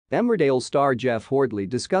Emmerdale star Jeff Hordley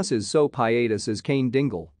discusses soap hiatus as Cain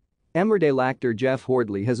Dingle. Emmerdale actor Jeff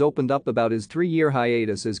Hordley has opened up about his 3-year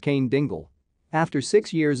hiatus as Cain Dingle. After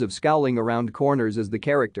 6 years of scowling around corners as the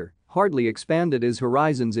character, Hordley expanded his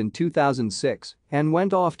horizons in 2006 and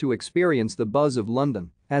went off to experience the buzz of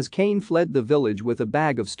London as Cain fled the village with a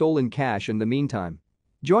bag of stolen cash in the meantime.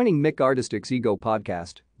 Joining Mick Artistic's Ego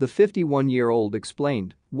podcast, the 51-year-old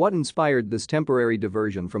explained what inspired this temporary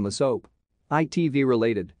diversion from the soap.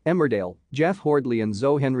 ITV-related, Emmerdale, Jeff Hordley and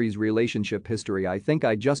Zoe Henry's relationship history. I think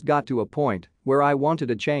I just got to a point where I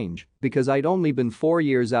wanted a change because I'd only been 4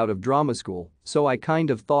 years out of drama school, so I kind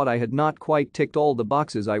of thought I had not quite ticked all the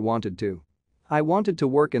boxes I wanted to. I wanted to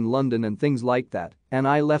work in London and things like that, and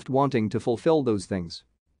I left wanting to fulfill those things.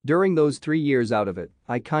 During those 3 years out of it,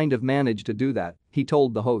 I kind of managed to do that, he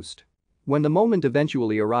told the host. When the moment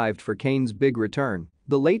eventually arrived for Cain's big return,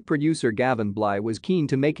 the late producer Gavin Bly was keen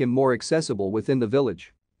to make him more accessible within the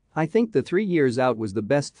village. I think the 3 years out was the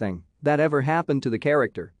best thing that ever happened to the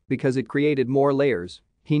character because it created more layers.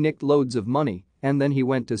 He nicked loads of money and then he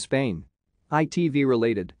went to Spain.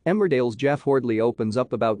 ITV-related, Emmerdale's Jeff Hordley opens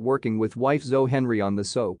up about working with wife Zoe Henry on the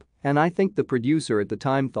soap, and I think the producer at the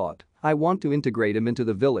time thought, I want to integrate him into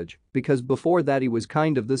the village because before that he was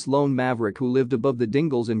kind of this lone maverick who lived above the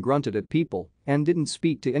Dingles and grunted at people and didn't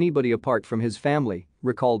speak to anybody apart from his family,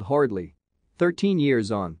 recalled Hordley. 13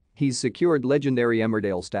 years on, he's secured legendary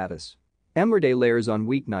Emmerdale status. Emmerdale airs on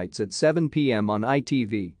weeknights at 7 p.m. on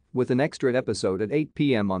ITV, with an extra episode at 8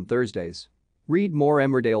 p.m. on Thursdays. Read more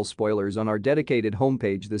Emmerdale spoilers on our dedicated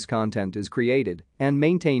homepage. This content is created and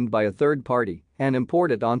maintained by a third party and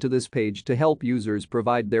imported onto this page to help users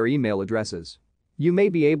provide their email addresses. You may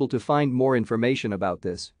be able to find more information about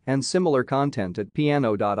this and similar content at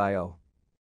piano.io.